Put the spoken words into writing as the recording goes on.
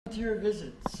Your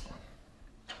visits.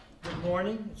 Good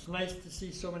morning. It's nice to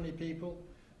see so many people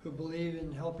who believe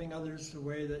in helping others the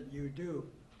way that you do.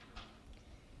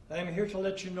 I am here to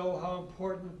let you know how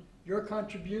important your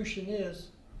contribution is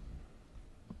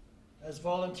as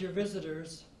volunteer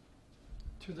visitors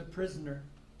to the prisoner.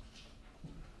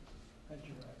 Thank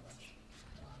you very much.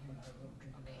 I'm going to have a little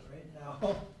drink of that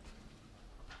right now.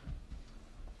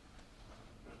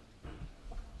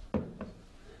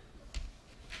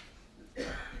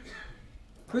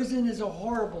 Prison is a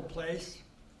horrible place,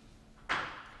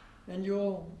 and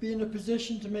you'll be in a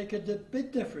position to make a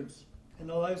big difference in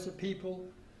the lives of people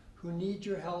who need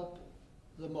your help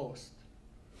the most.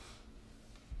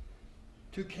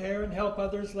 To care and help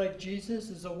others like Jesus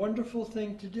is a wonderful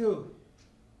thing to do.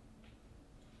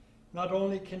 Not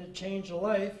only can it change a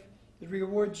life, it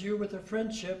rewards you with a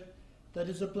friendship that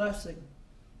is a blessing.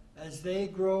 As they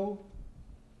grow,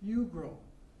 you grow.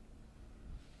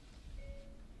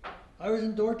 I was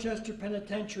in Dorchester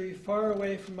Penitentiary, far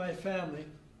away from my family,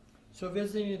 so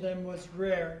visiting them was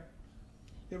rare.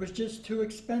 It was just too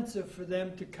expensive for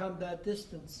them to come that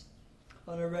distance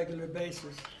on a regular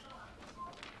basis.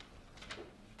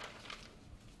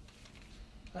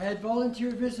 I had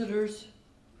volunteer visitors,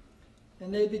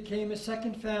 and they became a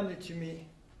second family to me.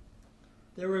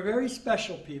 They were very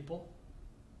special people.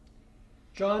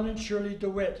 John and Shirley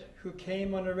DeWitt, who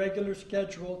came on a regular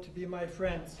schedule to be my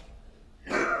friends.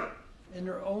 In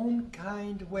their own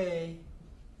kind way,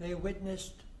 they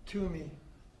witnessed to me.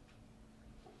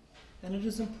 And it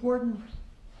is important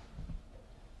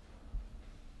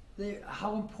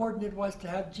how important it was to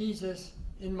have Jesus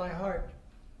in my heart.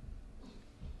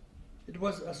 It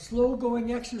was a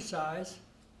slow-going exercise,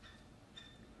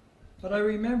 but I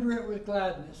remember it with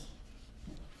gladness.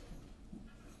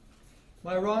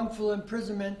 My wrongful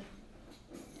imprisonment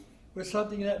was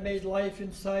something that made life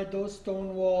inside those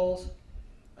stone walls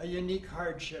a unique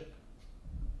hardship.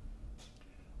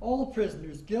 All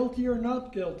prisoners, guilty or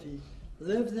not guilty,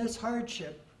 live this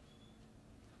hardship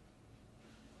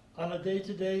in a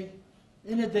day-to-day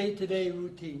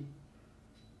routine.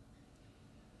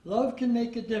 Love can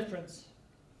make a difference,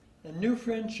 and new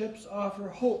friendships offer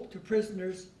hope to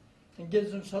prisoners and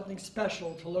gives them something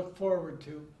special to look forward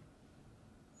to.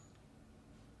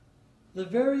 The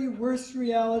very worst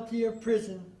reality of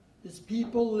prison is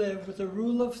people live with a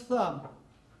rule of thumb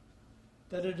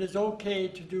that it is okay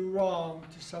to do wrong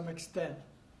to some extent.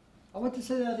 I want to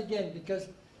say that again because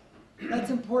that's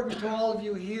important to all of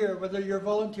you here, whether you're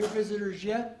volunteer visitors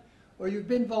yet or you've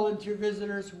been volunteer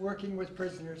visitors working with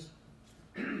prisoners.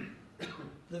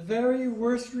 The very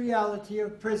worst reality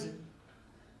of prison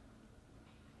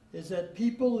is that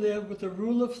people live with a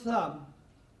rule of thumb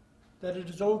that it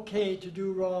is okay to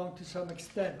do wrong to some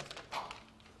extent.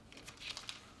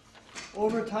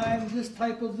 Over time, this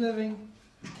type of living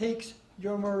takes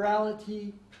your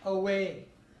morality away.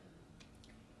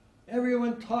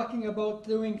 Everyone talking about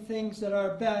doing things that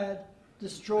are bad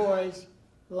destroys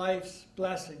life's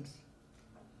blessings.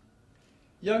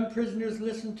 Young prisoners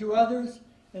listen to others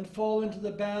and fall into the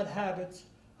bad habits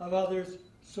of others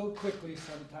so quickly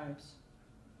sometimes.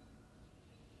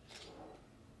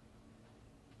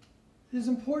 It is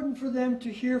important for them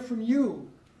to hear from you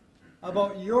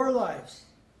about your lives.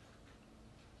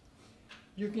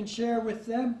 You can share with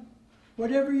them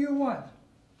whatever you want.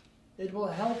 It will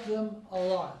help them a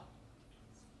lot.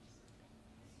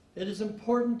 It is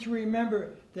important to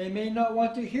remember they may not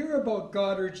want to hear about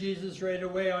God or Jesus right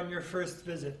away on your first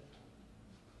visit.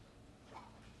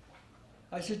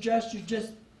 I suggest you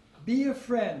just be a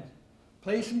friend,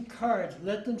 play some cards,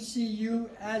 let them see you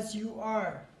as you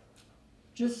are.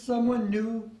 Just someone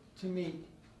new to meet.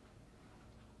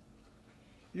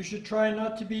 You should try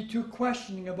not to be too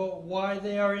questioning about why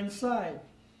they are inside.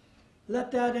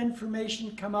 Let that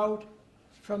information come out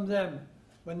from them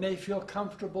when they feel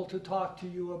comfortable to talk to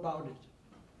you about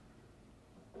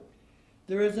it.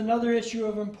 There is another issue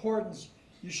of importance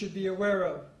you should be aware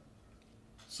of.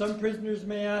 Some prisoners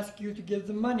may ask you to give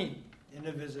them money in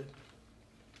a visit.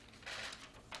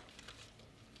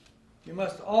 You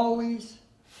must always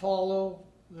follow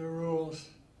the rules.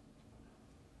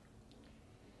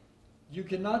 You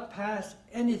cannot pass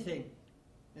anything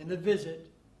in a visit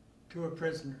to a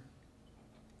prisoner.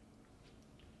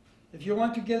 If you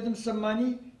want to give them some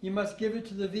money, you must give it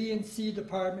to the V&C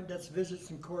department, that's Visits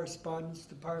and Correspondence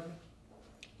Department.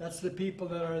 That's the people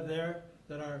that are there,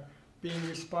 that are being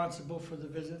responsible for the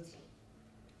visits.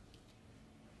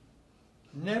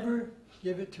 Never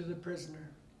give it to the prisoner.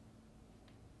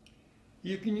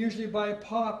 You can usually buy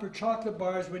pop or chocolate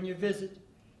bars when you visit,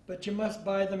 but you must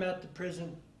buy them at the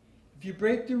prison. If you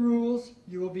break the rules,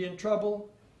 you will be in trouble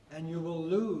and you will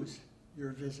lose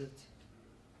your visits.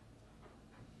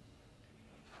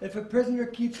 If a prisoner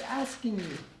keeps asking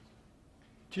you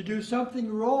to do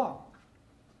something wrong,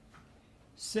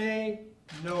 say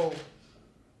no.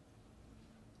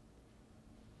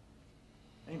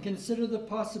 And consider the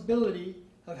possibility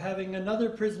of having another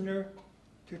prisoner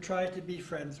to try to be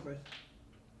friends with.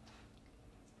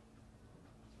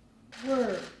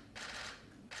 We're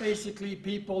basically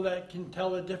people that can tell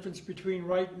the difference between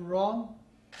right and wrong.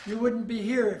 You wouldn't be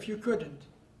here if you couldn't.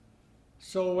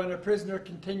 So when a prisoner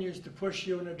continues to push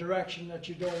you in a direction that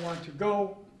you don't want to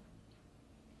go,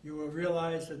 you will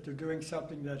realize that they're doing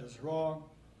something that is wrong,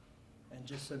 and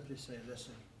just simply say,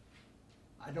 listen,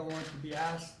 I don't want to be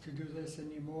asked to do this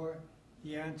anymore.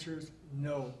 The answer is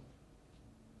no.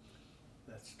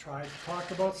 Let's try to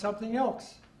talk about something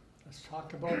else. Let's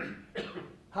talk about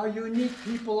how unique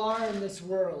people are in this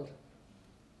world.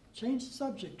 Change the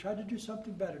subject. Try to do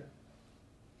something better.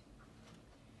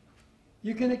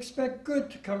 You can expect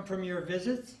good to come from your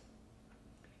visits.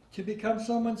 To become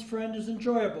someone's friend is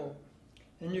enjoyable,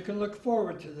 and you can look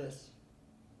forward to this.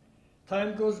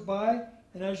 Time goes by,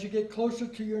 and as you get closer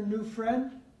to your new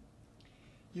friend,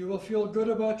 you will feel good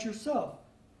about yourself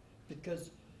because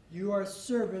you are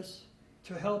service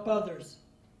to help others.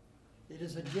 It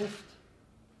is a gift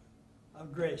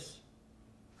of grace.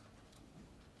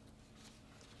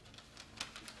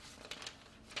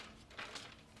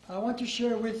 I want to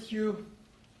share with you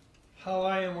how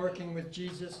I am working with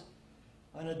Jesus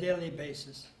on a daily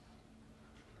basis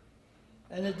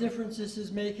and the difference this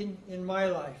is making in my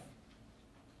life.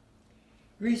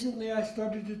 Recently, I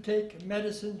started to take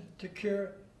medicine to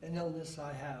cure an illness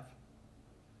I have.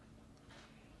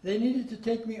 They needed to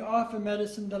take me off a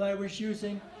medicine that I was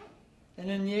using, and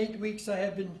in the 8 weeks I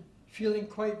had been feeling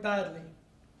quite badly,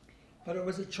 but it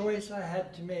was a choice I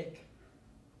had to make.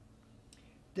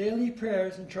 Daily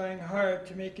prayers and trying hard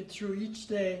to make it through each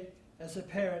day as a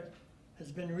parent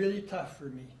has been really tough for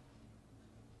me.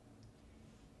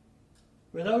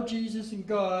 Without Jesus and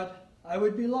God, I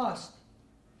would be lost.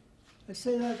 I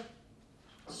say that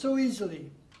so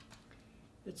easily.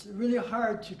 It's really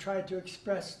hard to try to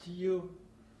express to you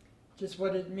just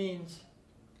what it means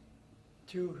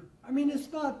to,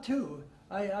 it's not too.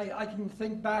 I can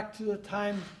think back to the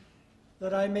time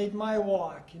that I made my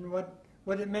walk and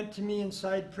what it meant to me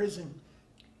inside prison.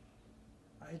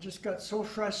 I just got so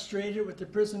frustrated with the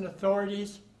prison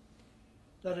authorities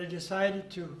that I decided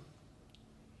to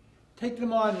take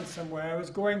them on in some way. I was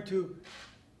going to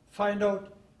find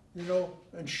out,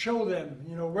 and show them,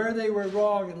 where they were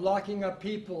wrong and locking up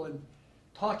people and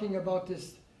talking about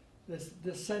this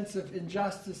sense of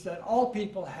injustice that all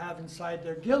people have inside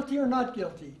there, guilty or not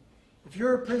guilty. If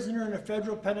you're a prisoner in a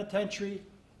federal penitentiary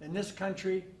in this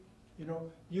country,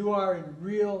 you are in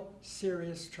real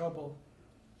serious trouble.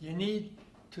 You need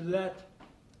to let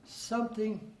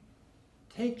something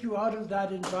take you out of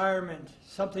that environment,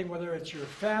 something, whether it's your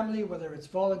family, whether it's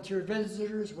volunteer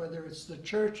visitors, whether it's the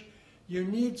church. You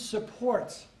need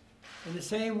supports in the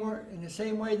same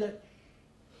way that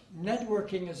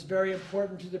networking is very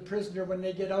important to the prisoner when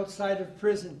they get outside of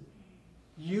prison.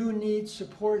 You need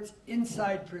supports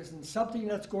inside prison, something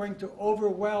that's going to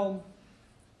overwhelm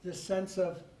this sense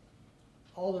of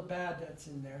all the bad that's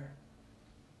in there.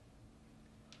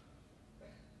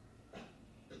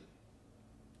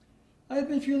 I've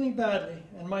been feeling badly,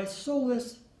 and my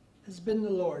solace has been the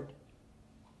Lord.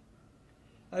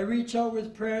 I reach out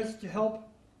with prayers to help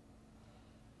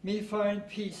me find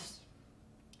peace.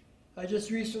 I just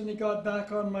recently got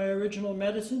back on my original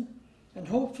medicine, and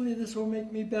hopefully this will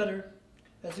make me better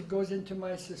as it goes into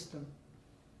my system.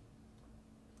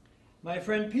 My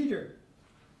friend Peter,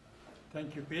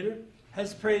 thank you Peter,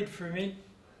 has prayed for me.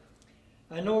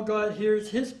 I know God hears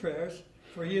his prayers,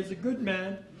 for he is a good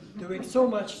man doing so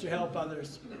much to help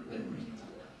others.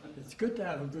 It's good to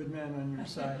have a good man on your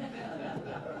side.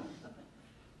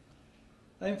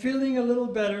 I'm feeling a little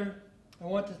better. I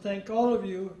want to thank all of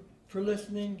you for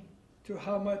listening to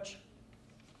how much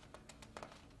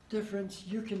difference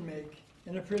you can make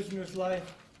in a prisoner's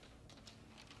life.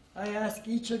 I ask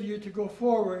each of you to go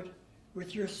forward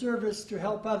with your service to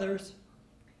help others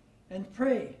and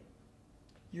pray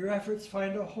your efforts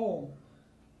find a home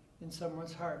in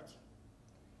someone's heart.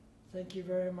 Thank you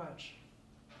very much.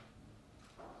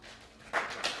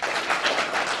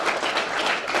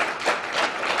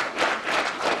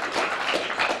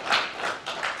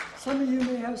 Some of you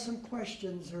may have some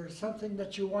questions or something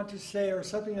that you want to say or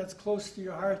something that's close to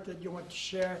your heart that you want to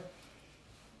share.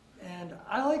 And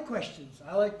I like questions.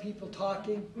 I like people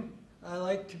talking. I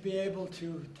like to be able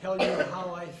to tell you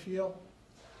how I feel.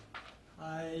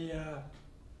 I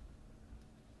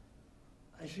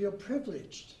feel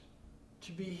privileged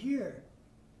to be here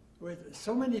with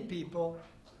so many people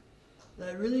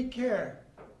that really care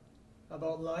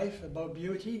about life, about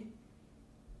beauty,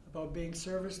 about being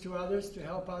service to others, to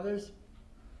help others,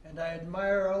 and I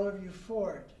admire all of you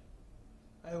for it.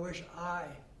 I wish I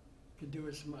could do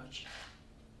as much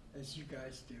as you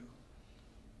guys do.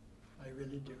 I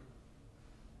really do.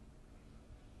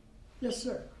 Yes,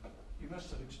 sir. You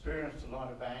must have experienced a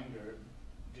lot of anger.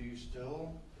 Do you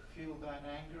still feel that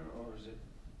anger, or is it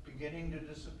beginning to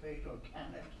dissipate, or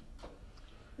can it?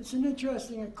 It's an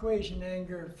interesting equation,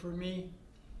 anger, for me,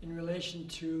 in relation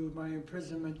to my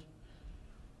imprisonment.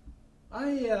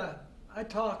 I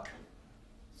talk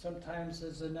sometimes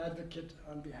as an advocate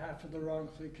on behalf of the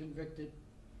wrongfully convicted,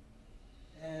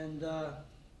 and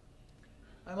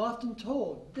I'm often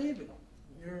told, David,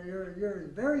 you're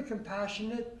very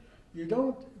compassionate. You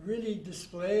don't really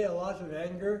display a lot of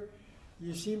anger.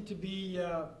 You seem to be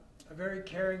a very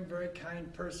caring, very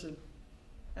kind person.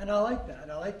 And I like that.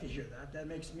 I like to hear that. That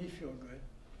makes me feel good.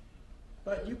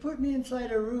 But you put me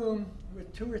inside a room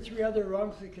with 2 or 3 other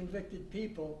wrongfully convicted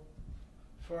people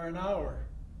for an hour,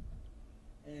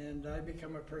 and I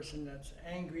become a person that's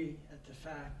angry at the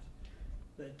fact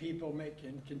that people make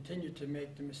and continue to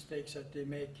make the mistakes that they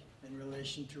make in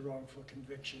relation to wrongful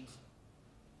convictions.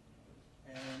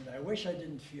 And I wish I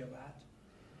didn't feel that,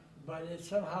 but it's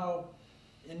somehow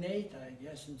innate, I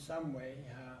guess, in some way.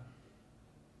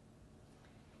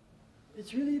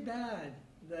 It's really bad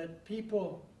that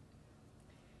people,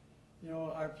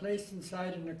 are placed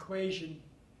inside an equation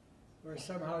where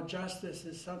somehow justice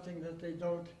is something that they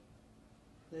don't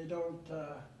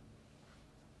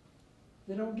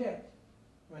get,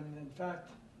 when in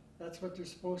fact that's what they're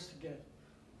supposed to get.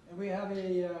 And we have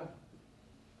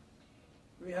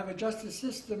a justice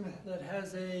system that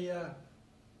has a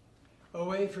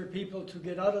way for people to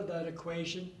get out of that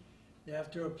equation. They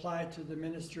have to apply to the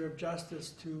Minister of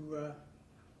Justice to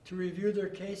review their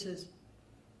cases.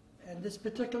 And this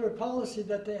particular policy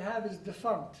that they have is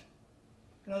defunct.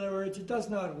 In other words, it does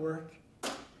not work.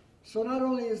 So not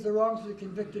only is the wrongfully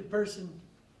convicted person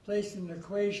placed in an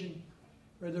equation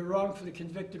where they're wrongfully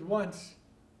convicted once,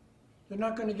 they're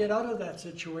not going to get out of that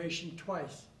situation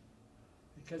twice,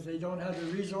 because they don't have the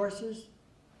resources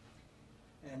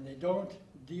and they don't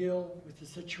deal with the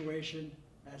situation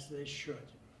as they should.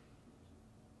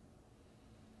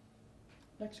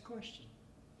 Next question.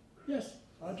 Yes,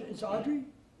 Audrey. It's Audrey?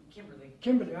 Kimberly.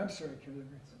 Kimberly, I'm sorry,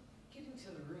 Kimberly. So getting to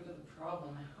the root of the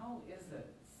problem, how is it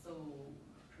so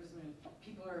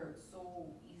people are so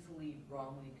easily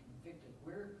wrongly convicted?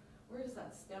 Where does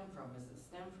that stem from? Does it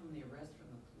stem from the arrest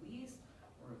from the police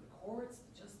or the courts,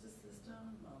 the justice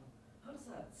system? How does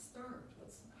that start?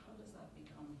 How does that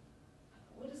become?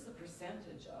 What is the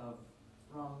percentage of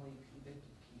wrongly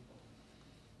convicted people?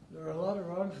 There are a lot of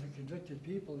wrongfully convicted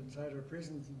people inside our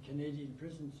prisons, in Canadian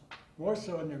prisons. More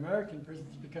so in the American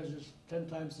prisons, because there's 10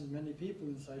 times as many people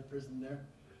inside prison there.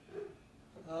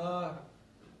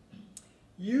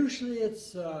 Usually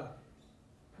it's,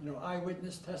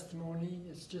 eyewitness testimony.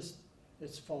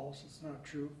 It's false. It's not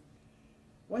true.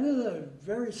 One of the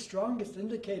very strongest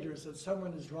indicators that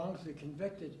someone is wrongfully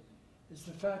convicted is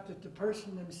the fact that the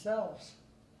person themselves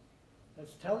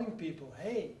that's telling people,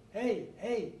 hey,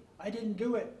 I didn't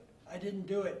do it. I didn't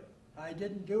do it. I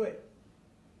didn't do it.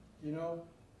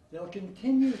 They'll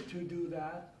continue to do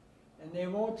that, and they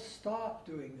won't stop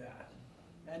doing that.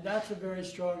 And that's a very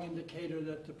strong indicator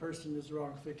that the person is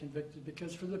wrongfully convicted,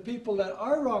 because for the people that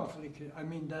are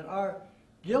that are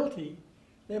guilty,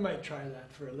 they might try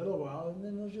that for a little while, and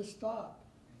then they'll just stop.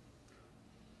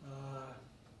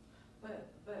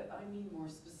 But I mean more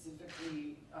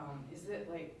specifically, is it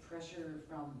like pressure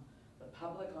from the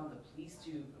public on the police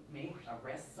to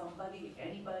arrest somebody,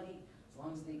 anybody, as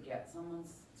long as they get someone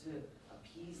to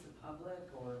appease the public,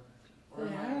 or they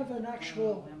have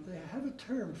they have a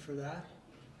term for that,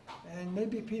 and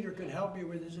maybe Peter could help me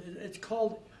with it. It's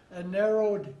called a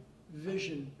narrowed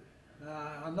vision.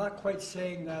 I'm not quite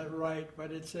saying that right,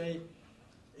 but it's a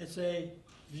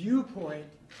viewpoint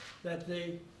that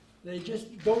they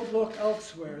just don't look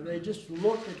elsewhere. They just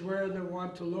look at where they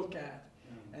want to look at,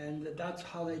 and that's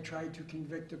how they try to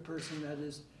convict a person that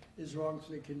is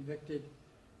wrongfully convicted.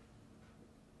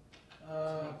 to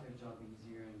make their job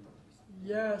easier.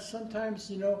 Yeah,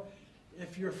 sometimes,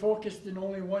 if you're focused in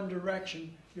only one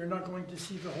direction, you're not going to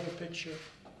see the whole picture.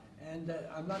 And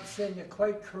I'm not saying it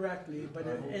quite correctly, but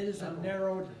it is a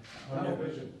narrowed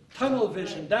tunnel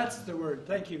vision. That's the word.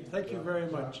 Thank you very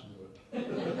much. So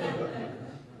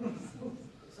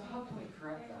how can we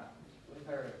correct that?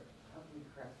 How can we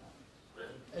correct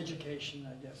that? Education,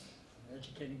 I guess.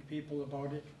 Educating people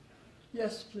about it.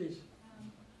 Yes, please.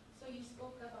 So you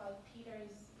spoke about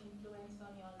Peter's influence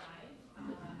on your life.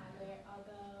 Are there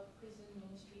other prison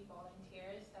ministry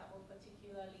volunteers that were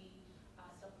particularly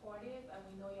supportive? And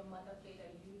we know your mother played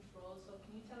a huge role. So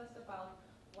can you tell us about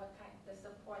the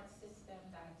support system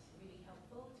that's really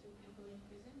helpful to people in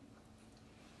prison?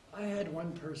 I had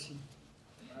one person,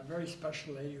 a very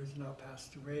special lady who's now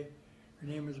passed away. Her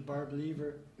name was Barb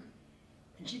Lever.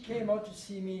 And she came out to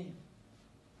see me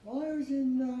while I was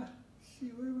in,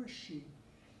 where was she?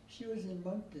 She was in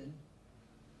Moncton.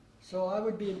 So I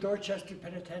would be in Dorchester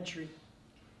Penitentiary.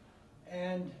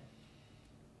 And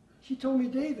she told me,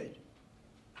 David,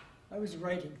 I was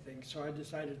writing things, so I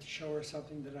decided to show her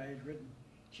something that I had written.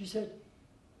 She said,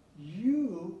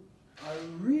 you are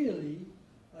really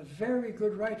a very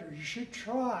good writer. You should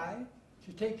try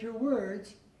to take your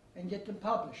words and get them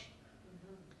published.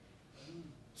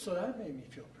 So that made me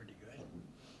feel pretty good.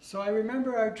 So I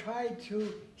remember I tried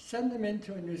to send them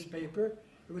into a newspaper.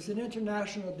 It was an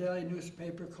international daily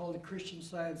newspaper called the Christian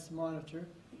Science Monitor.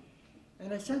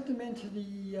 And I sent them into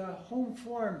the home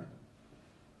form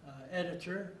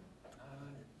editor,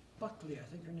 Buckley, I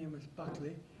think her name was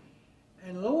Buckley.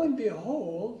 And lo and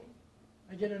behold,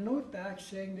 I get a note back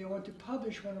saying they want to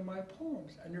publish one of my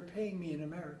poems, and they're paying me in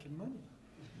American money.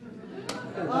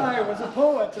 I was a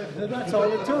poet, that's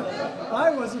all it took.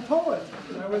 I was a poet.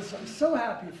 I was so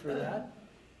happy for that.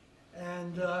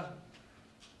 And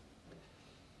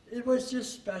it was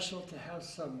just special to have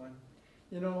someone.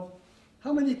 You know,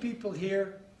 how many people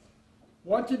here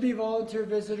want to be volunteer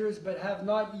visitors but have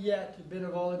not yet been a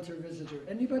volunteer visitor?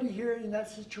 Anybody here in that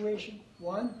situation?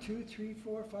 1, 2, 3,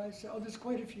 4, 5, 6, oh, there's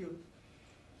quite a few.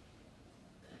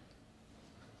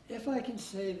 If I can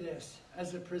say this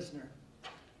as a prisoner,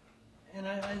 and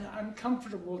I'm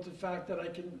comfortable with the fact that I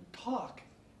can talk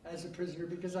as a prisoner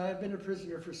because I have been a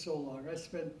prisoner for so long. I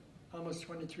spent almost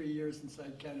 23 years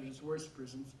inside Canada's worst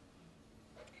prisons.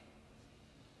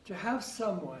 To have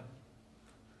someone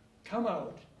come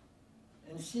out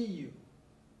and see you,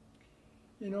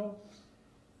 you know,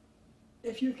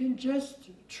 if you can just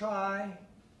try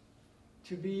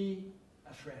to be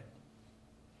a friend.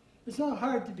 It's not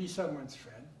hard to be someone's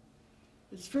friend.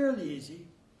 It's fairly easy.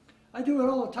 I do it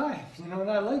all the time, you know, and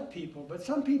I like people, but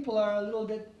some people are a little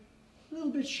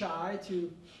bit shy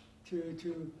to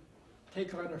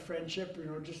take on a friendship, you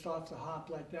know, just off the hop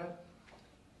like that.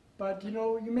 But, you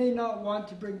know, you may not want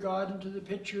to bring God into the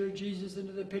picture, Jesus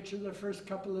into the picture the first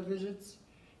couple of visits.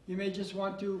 You may just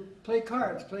want to play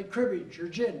cards, play cribbage or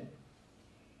gin.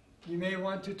 You may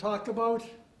want to talk about,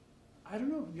 I don't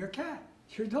know, your cat,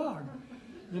 your dog.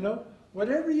 You know,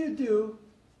 whatever you do,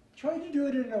 try to do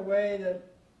it in a way that,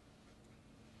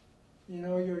 you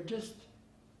know, you're just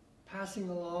passing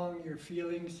along your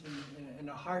feelings in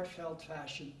a heartfelt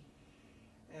fashion.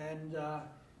 And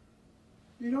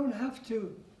you don't have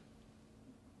to,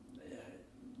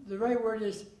 the right word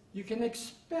is, you can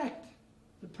expect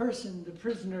the person, the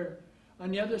prisoner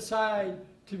on the other side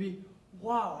to be,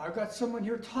 wow, I've got someone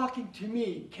here talking to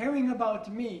me, caring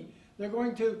about me. They're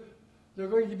going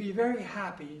to be very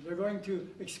happy. They're going to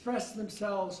express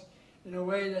themselves in a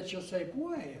way that you'll say,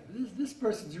 boy, this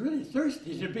person's really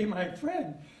thirsty to be my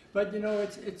friend. But, you know,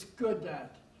 it's good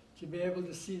to be able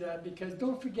to see that, because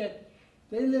don't forget,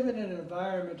 they live in an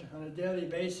environment on a daily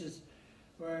basis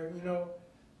where, you know,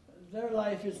 their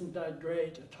life isn't that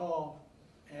great at all.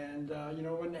 And, you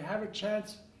know, when they have a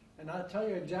chance, and I'll tell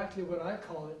you exactly what I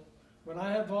call it, when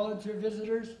I have volunteer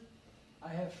visitors, I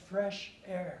have fresh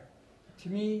air. To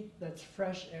me, that's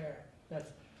fresh air. That's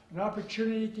an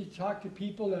opportunity to talk to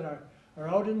people that are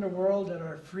out in the world, that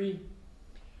are free.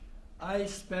 I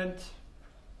spent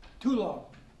too long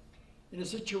in a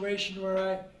situation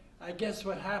where I guess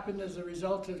what happened as a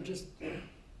result of just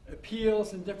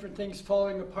appeals and different things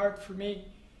falling apart for me,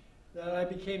 that I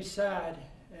became sad.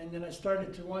 And then I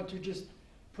started to want to just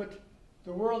put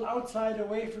the world outside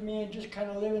away from me and just kind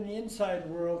of live in the inside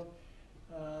world.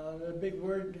 The big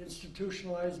word,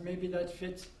 institutionalized, maybe that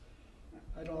fits.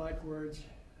 I don't like words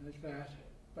like that.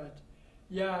 But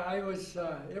yeah, it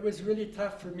was really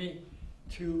tough for me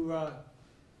to,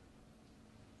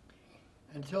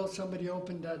 until somebody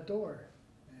opened that door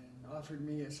and offered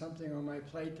me something on my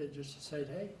plate that just said,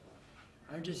 hey,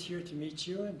 I'm just here to meet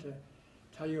you and to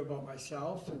tell you about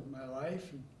myself and my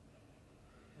life and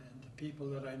the people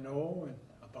that I know and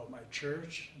about my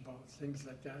church, about things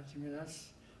like that. I mean,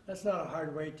 that's not a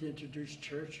hard way to introduce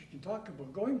church. You can talk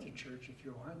about going to church if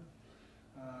you want.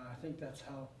 I think that's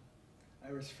how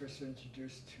I was first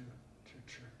introduced to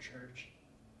church.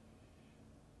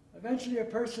 Eventually a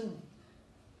person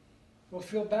will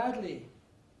feel badly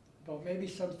about maybe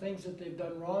some things that they've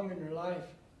done wrong in their life.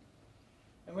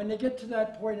 And when they get to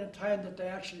that point in time that they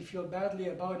actually feel badly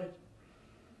about it,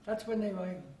 that's when they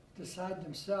might decide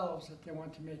themselves that they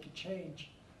want to make a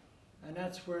change. And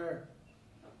that's where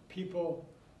people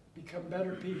become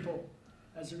better people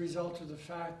as a result of the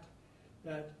fact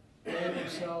that they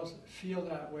themselves feel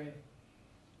that way.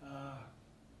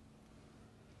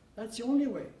 That's the only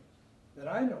way that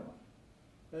I know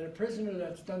of, that a prisoner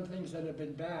that's done things that have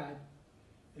been bad,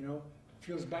 you know,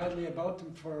 feels badly about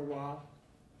them for a while,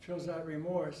 feels that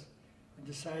remorse, and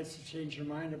decides to change her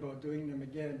mind about doing them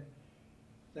again,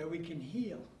 that we can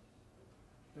heal,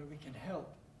 that we can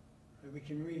help, that we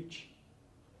can reach.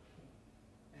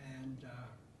 And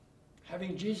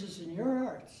having Jesus in your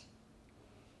hearts,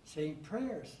 saying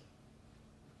prayers,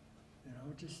 you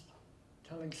know, just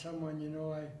telling someone, you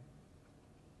know, I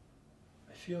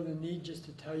feel the need just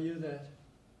to tell you that,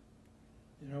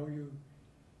 you know,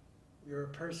 you're a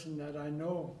person that I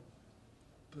know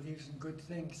believes in good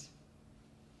things.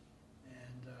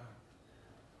 And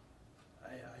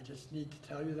I just need to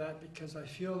tell you that because I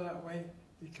feel that way,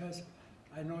 because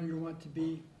I know you want to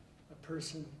be a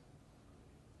person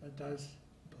that does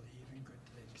believe in good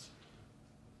things.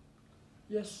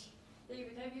 Yes?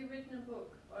 David, have you written a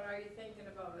book, or are you thinking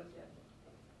about it yet?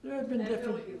 There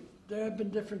have been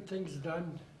different things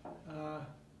done.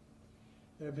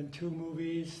 There have been 2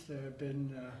 movies. There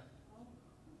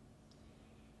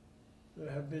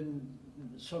have been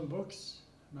some books.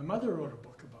 My mother wrote a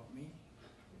book about me.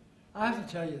 I have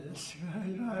to tell you this.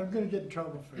 You know, I'm going to get in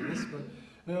trouble for this, but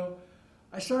you know,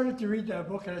 I started to read that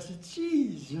book and I said,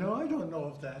 "Geez, you know, I don't know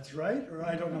if that's right, or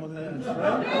I don't know that it's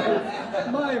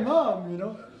right." My mom, you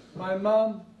know, my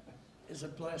mom is a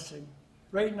blessing.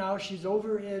 Right now, she's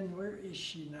over in, where is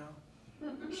she now?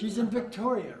 She's in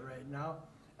Victoria right now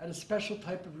at a special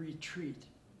type of retreat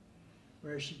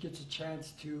where she gets a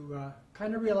chance to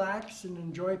kind of relax and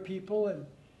enjoy people and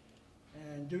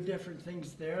do different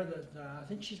things there. That I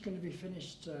think she's going to be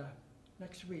finished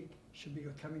next week. She'll be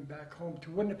coming back home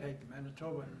to Winnipeg,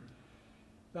 Manitoba.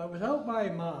 But without my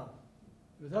mom,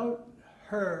 without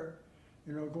her,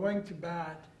 you know, going to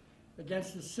bat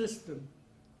against the system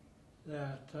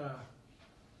that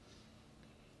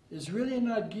is really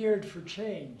not geared for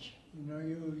change. You know,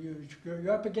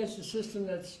 you're up against a system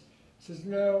that says,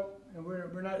 no, and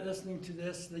we're not listening to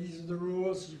this. These are the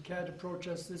rules. You can't approach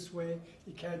us this way.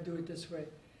 You can't do it this way.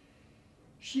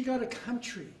 She got a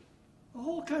country, a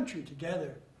whole country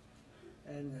together,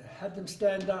 and had them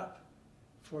stand up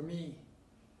for me.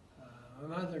 My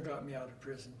mother got me out of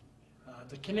prison.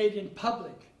 The Canadian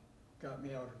public got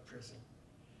me out of prison.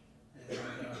 And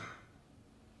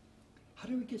how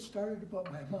did we get started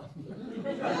about my mom?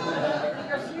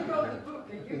 Because she wrote the book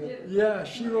and you didn't. Yeah,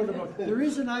 she wrote a book. The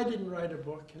reason I didn't write a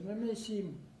book, and it may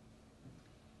seem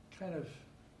kind of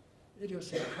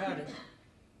idiosyncratic,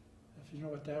 if you know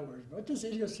what that word is. What does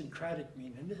idiosyncratic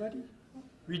mean? Anybody?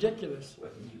 Ridiculous,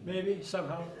 maybe,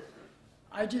 somehow.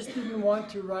 I just didn't want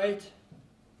to write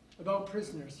about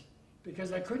prisoners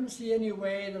because I couldn't see any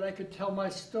way that I could tell my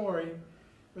story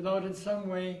without in some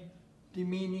way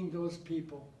demeaning those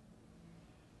people.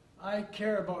 I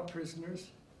care about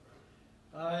prisoners.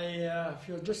 I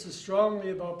feel just as strongly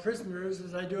about prisoners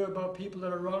as I do about people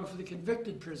that are wrongfully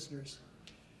convicted prisoners.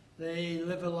 They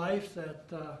live a life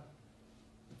that,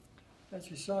 as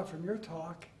you saw from your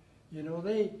talk, you know,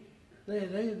 they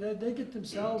get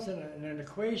themselves in an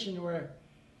equation where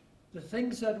the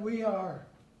things that we are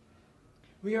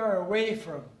away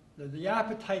from, the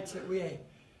appetites that we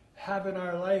have in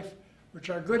our life, which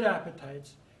are good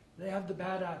appetites, they have the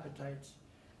bad appetites.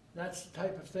 That's the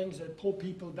type of things that pull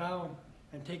people down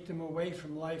and take them away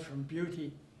from life, from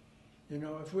beauty. You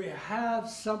know, if we have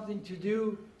something to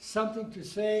do, something to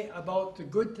say about the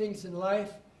good things in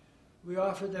life, we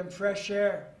offer them fresh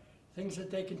air, things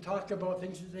that they can talk about,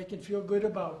 things that they can feel good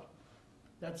about.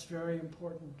 That's very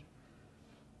important.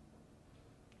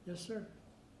 Yes, sir?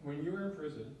 When you were in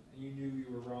prison and you knew you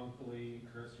were wrongfully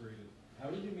incarcerated, how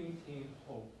did you maintain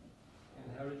hope?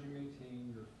 And how did you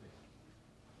maintain your faith?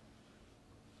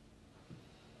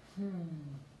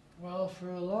 Well, for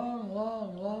a long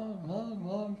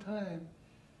time,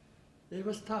 it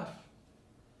was tough.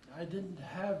 I didn't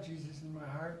have Jesus in my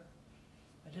heart.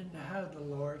 I didn't have the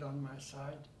Lord on my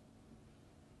side.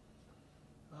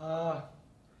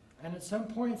 And at some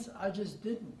points, I just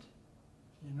didn't,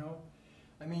 you know.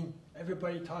 I mean,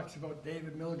 everybody talks about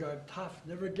David Milgaard, tough,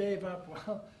 never gave up.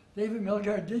 Well, David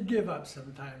Milgaard did give up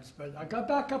sometimes, but I got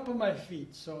back up on my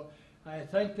feet, so I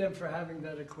thank them for having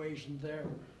that equation there.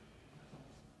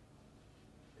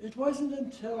 It wasn't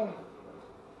until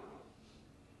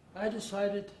I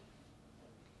decided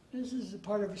This is a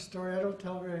part of a story I don't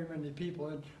tell very many people,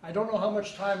 and I don't know how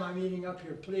much time I'm eating up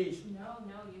here, please. No,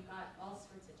 you got all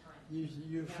sorts of time.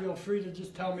 You feel free to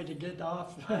just tell me to get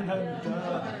off. I'm Don't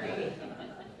done. worry.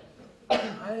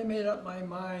 I made up my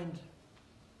mind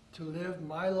to live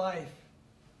my life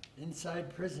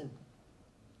inside prison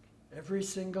every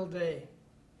single day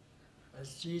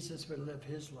as Jesus would live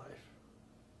his life.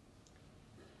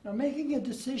 Now, making a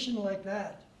decision like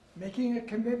that, making a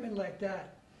commitment like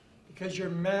that, because you're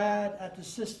mad at the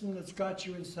system that's got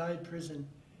you inside prison.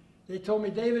 They told me,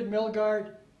 David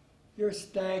Milgaard, you're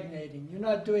stagnating. You're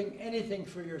not doing anything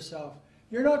for yourself.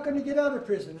 You're not going to get out of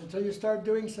prison until you start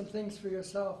doing some things for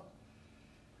yourself.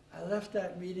 I left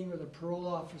that meeting with a parole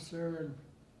officer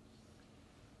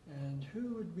and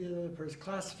who would be the other person?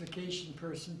 Classification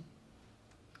person.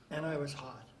 And I was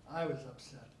hot. I was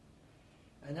upset.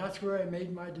 And that's where I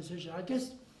made my decision. I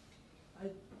guess I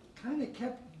kind of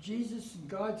kept Jesus and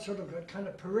God sort of a kind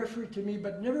of periphery to me,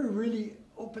 but never really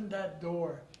opened that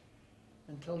door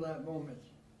until that moment.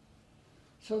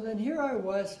 So then here I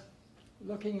was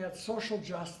looking at social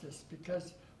justice,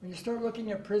 because when you start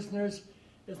looking at prisoners,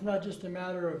 it's not just a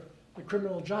matter of the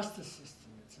criminal justice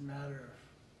system, it's a matter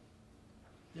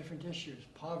of different issues,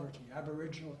 poverty,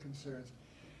 Aboriginal concerns.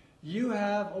 You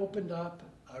have opened up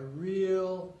a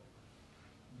real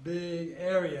big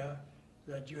area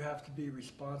that you have to be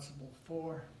responsible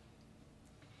for.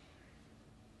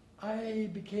 I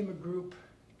became a group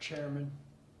chairman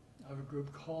of a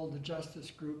group called the Justice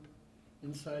Group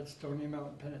inside Stony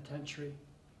Mountain Penitentiary,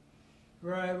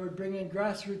 where I would bring in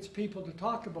grassroots people to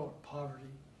talk about poverty,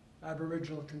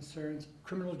 Aboriginal concerns,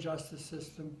 criminal justice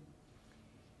system,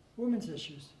 women's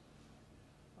issues.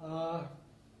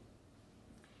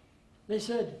 They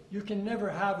said, you can never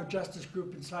have a justice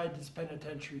group inside this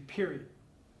penitentiary, period.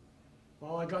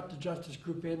 Well, I got the justice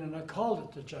group in and I called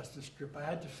it the justice group. I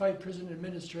had to fight prison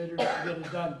administrators to get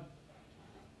it done.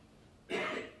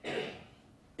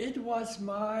 It was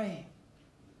my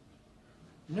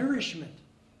nourishment.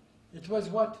 It was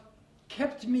what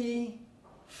kept me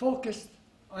focused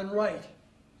on right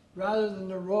rather than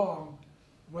the wrong,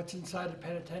 what's inside a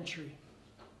penitentiary.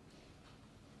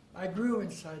 I grew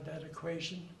inside that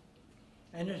equation,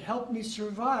 and it helped me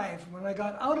survive when I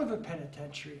got out of a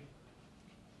penitentiary.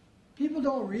 People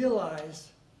don't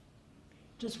realize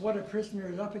just what a prisoner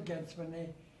is up against when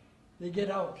they get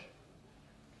out.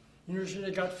 Usually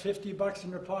they got 50 bucks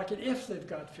in their pocket, if they've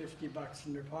got 50 bucks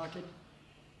in their pocket.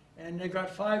 And they've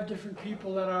got 5 different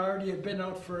people that already have been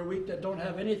out for a week that don't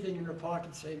have anything in their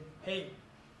pocket saying, hey,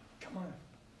 come on,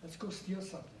 let's go steal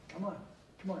something. Come on,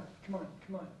 come on, come on,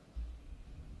 come on.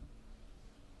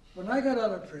 When I got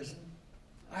out of prison,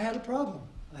 I had a problem.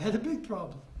 I had a big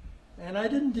problem. And I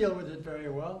didn't deal with it very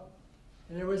well.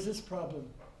 And there was this problem.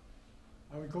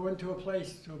 I would go into a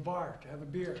place, to a bar, to have a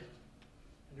beer.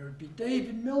 And there would be,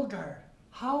 David Milgaard,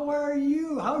 how are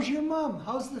you? How's your mom?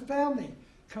 How's the family?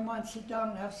 Come on, sit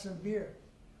down and have some beer.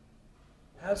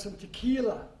 Have some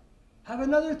tequila. Have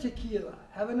another tequila.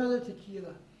 Have another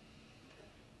tequila.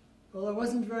 Well, it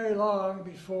wasn't very long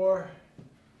before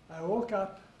I woke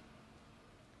up.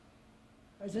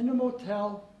 I was in a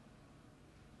motel.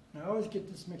 And I always get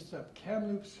this mixed up.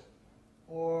 Kamloops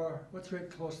or what's right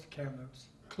close to Kamloops?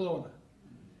 Kelowna.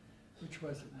 Which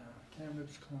was it now?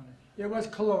 Kamloops, Kelowna. It was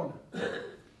Kelowna.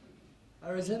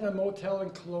 I was in a motel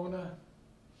in Kelowna,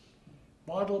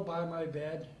 bottle by my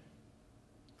bed,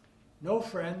 no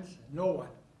friends, no one.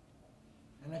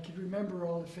 And I could remember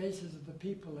all the faces of the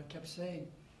people that kept saying,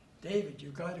 David,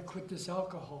 you've got to quit this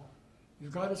alcohol.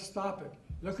 You've got to stop it.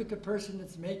 Look at the person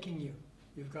that's making you.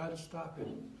 You've got to stop it.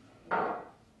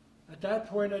 At that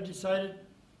point, I decided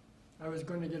I was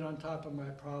going to get on top of my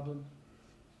problem.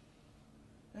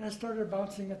 And I started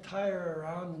bouncing a tire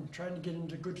around and trying to get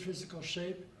into good physical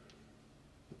shape.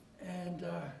 And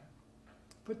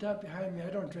put that behind me. I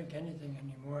don't drink anything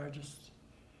anymore. I just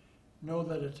know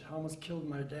that it almost killed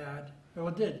my dad. Well,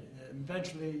 it did.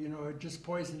 Eventually, you know, it just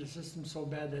poisoned the system so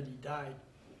bad that he died.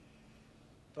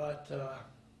 But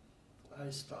I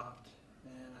stopped,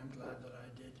 and I'm glad that I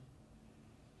did.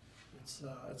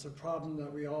 It's a problem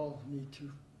that we all need to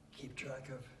keep track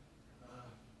of.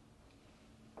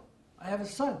 I have a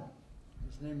son.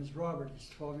 His name is Robert. He's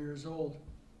 12 years old.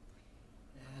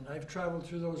 And I've traveled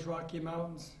through those Rocky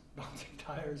Mountains, bouncing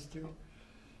tires too,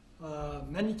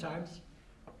 many times.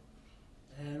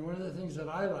 And one of the things that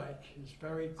I like is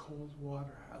very cold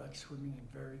water. I like swimming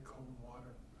in very cold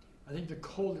water. I think the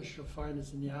coldest you'll find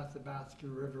is in the Athabasca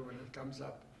River when it comes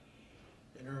up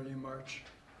in early March,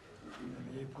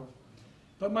 maybe April.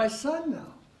 But my son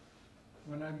now,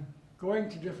 when I'm going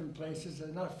to different places,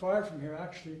 and not far from here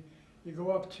actually, you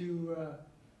go up to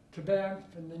to Banff,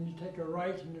 and then you take a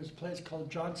right, and there's a place called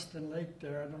Johnston Lake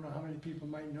there. I don't know how many people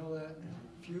might know that.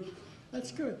 A few.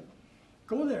 That's good.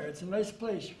 Go there. It's a nice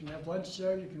place. You can have lunch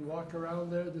there. You can walk around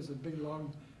there. There's a big,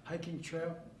 long hiking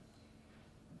trail.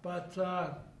 But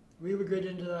we would get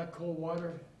into that cold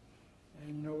water,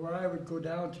 and you know where I would go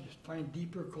down to find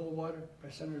deeper cold water,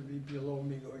 my son would be below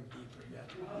me going deeper yet.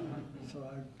 So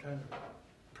I'm kind of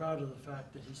proud of the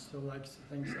fact that he still likes the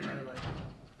things that I like.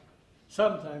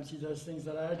 Sometimes he does things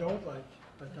that I don't like,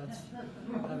 but that's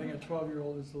having a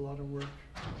 12-year-old is a lot of work.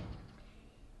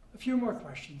 A few more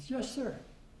questions. Yes, sir.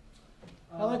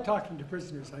 I like talking to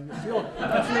prisoners. I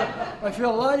feel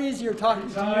a lot easier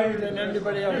talking to you than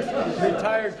anybody else.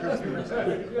 Retired prisoners.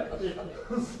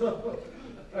 So,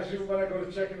 actually, when I go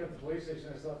to check in at the police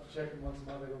station, I still have to check in once a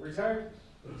month. I go, retired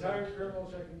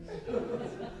criminal checking.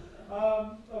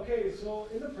 Okay, so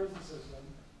in the prison system,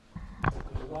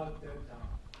 there's a lot of dead time.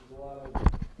 There's a lot of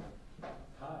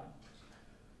time.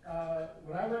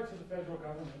 When I write to the federal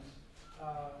government,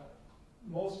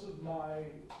 most of my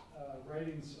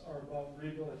writings are about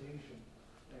rehabilitation,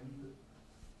 and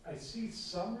I see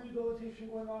some rehabilitation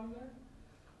going on there,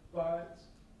 but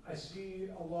I see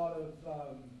a lot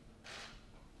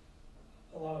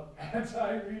of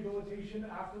anti-rehabilitation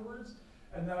afterwards,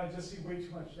 and then I just see way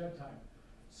too much dead time.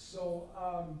 So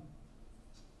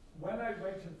when I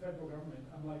write to the federal government,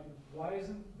 I'm like, why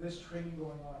isn't this training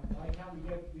going on? Why can't we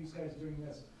get these guys doing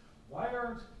this? Why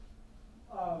aren't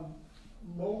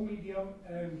low, medium,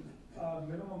 and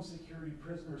minimum security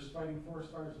prisoners fighting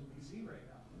forest fires in BC right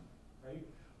now, right?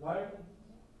 Why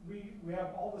we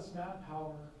have all this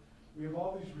manpower, we have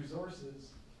all these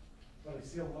resources, but I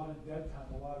see a lot of dead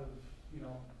time, a lot of, you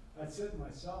know, I'd sit in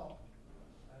my cell,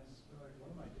 I just feel like, what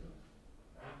am I doing?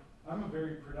 Right? I'm a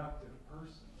very productive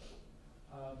person.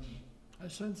 I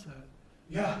sense that.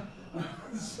 Yeah.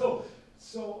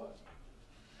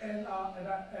 And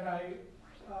I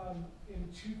in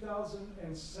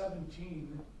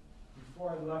 2017,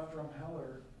 before I left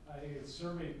Drumheller, I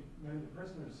surveyed many of the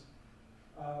prisoners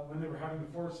when they were having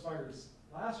the forest fires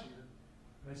last year.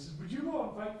 And I said, would you go out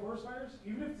and fight forest fires?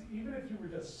 Even if you were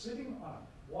just sitting on a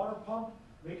water pump,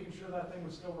 making sure that thing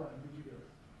was still running, would you do it?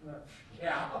 And they're like,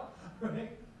 yeah.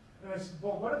 Right? And I said,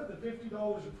 well, what if the $50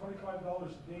 or $25 a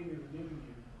day they were giving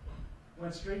you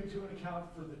went straight into an account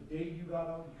for the day you got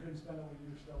out and you couldn't spend it when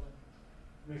you were still in?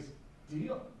 And they said,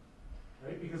 deal.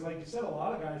 Right? Because like you said, a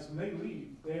lot of guys, when they leave,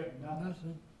 they have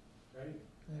nothing. Right?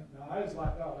 Yeah. Now, I was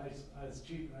locked out. I was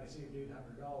cheap and I saved $800,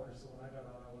 so when I got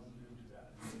out, I wasn't doing too bad.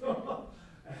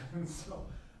 And so,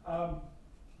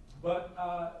 but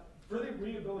for the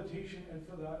rehabilitation and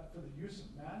for the use of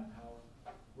manpower,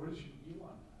 what is your view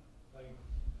on that? Like,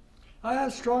 I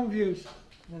have strong views,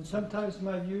 and sometimes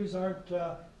my views aren't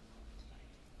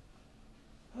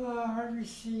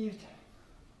received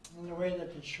in the way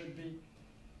that they should be.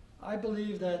 I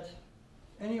believe that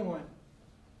anyone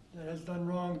that has done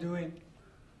wrongdoing,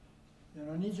 you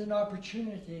know, needs an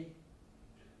opportunity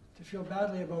to feel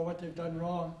badly about what they've done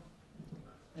wrong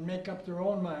and make up their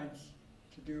own minds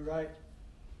to do right.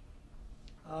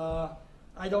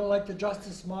 I don't like the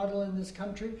justice model in this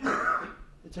country.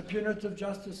 It's a punitive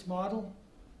justice model.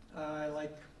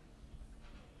 Like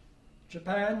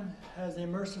Japan has a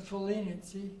merciful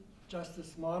leniency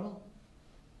justice model.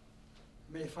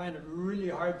 You may find it really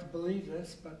hard to believe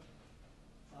this, but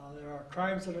there are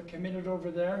crimes that are committed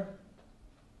over there,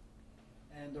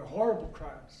 and they're horrible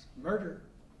crimes. Murder,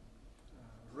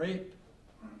 rape,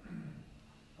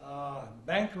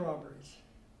 bank robberies.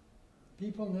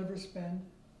 People never spend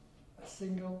a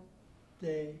single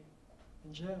day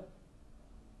in jail.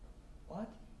 What?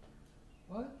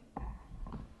 What?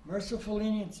 Merciful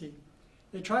leniency.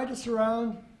 They try to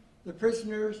surround the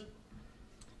prisoners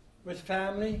with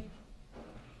family.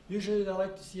 Usually they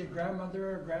like to see a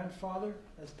grandmother or a grandfather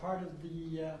as part of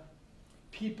the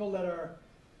people that are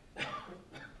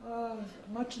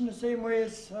much in the same way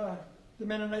as the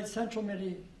Mennonite Central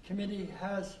Committee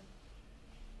has,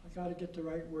 I got to get the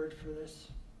right word for this,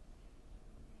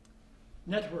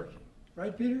 networking.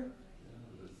 Right, Peter? Yeah,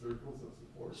 the circles of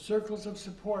support. Circles of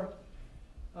support.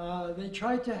 They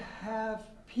try to have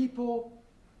people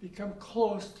become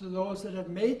close to those that have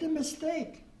made the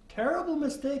mistake, terrible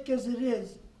mistake as it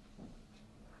is,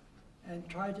 and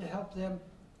try to help them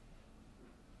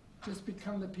just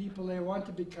become the people they want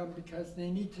to become, because they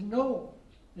need to know,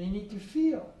 they need to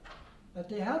feel that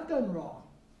they have done wrong,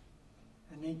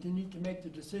 and they need to make the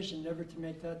decision never to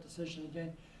make that decision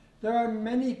again. There are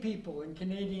many people in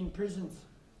Canadian prisons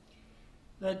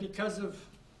that, because of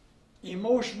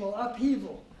emotional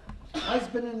upheaval,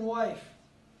 husband and wife,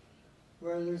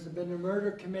 where there's been a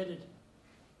murder committed,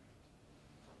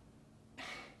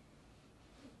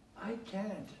 I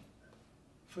can't,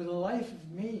 for the life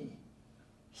of me,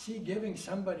 see giving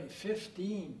somebody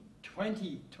 15,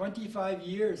 20, 25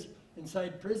 years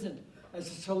inside prison as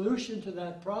a solution to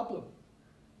that problem.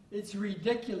 It's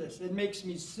ridiculous. It makes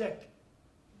me sick.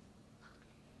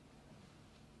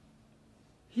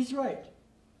 He's right.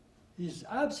 He's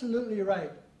absolutely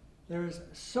right. There is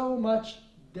so much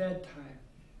dead time.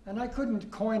 And I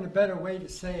couldn't coin a better way to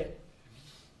say it.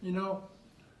 You know,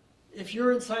 if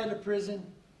you're inside a prison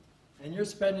and you're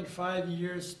spending 5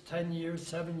 years, 10 years,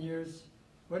 7 years,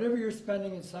 whatever you're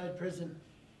spending inside prison,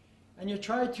 and you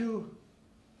try to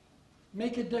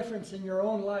make a difference in your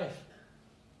own life,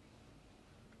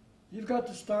 you've got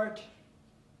to start,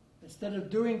 instead of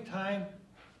doing time,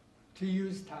 to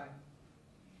use time.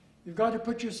 You've got to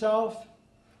put yourself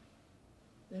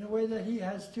in a way that he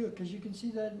has too, because you can see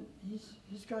that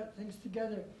he's got things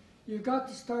together. You've got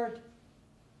to start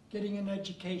getting an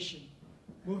education,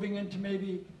 moving into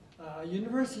maybe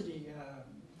university,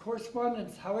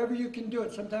 correspondence, however you can do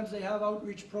it. Sometimes they have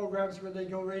outreach programs where they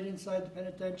go right inside the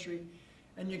penitentiary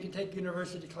and you can take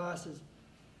university classes.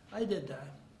 I did that.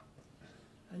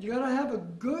 And you got to have a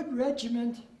good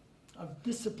regiment of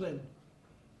discipline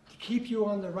to keep you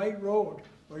on the right road,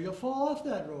 or you'll fall off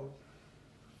that road.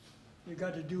 You've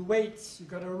got to do weights, you've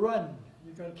got to run,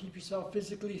 you've got to keep yourself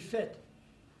physically fit.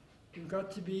 You've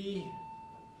got to be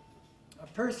a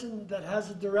person that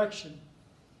has a direction.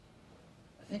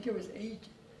 I think it was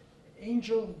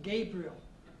Angel Gabriel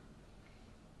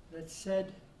that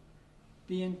said,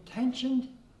 be intentioned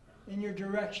in your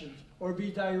directions, or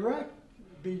be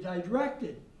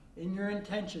directed in your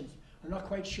intentions. I'm not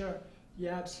quite sure the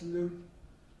absolute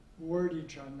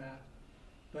wordage on that.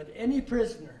 But any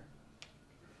prisoner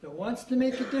that wants to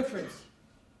make a difference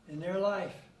in their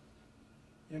life,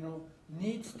 you know,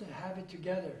 needs to have it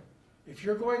together. If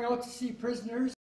you're going out to see prisoners,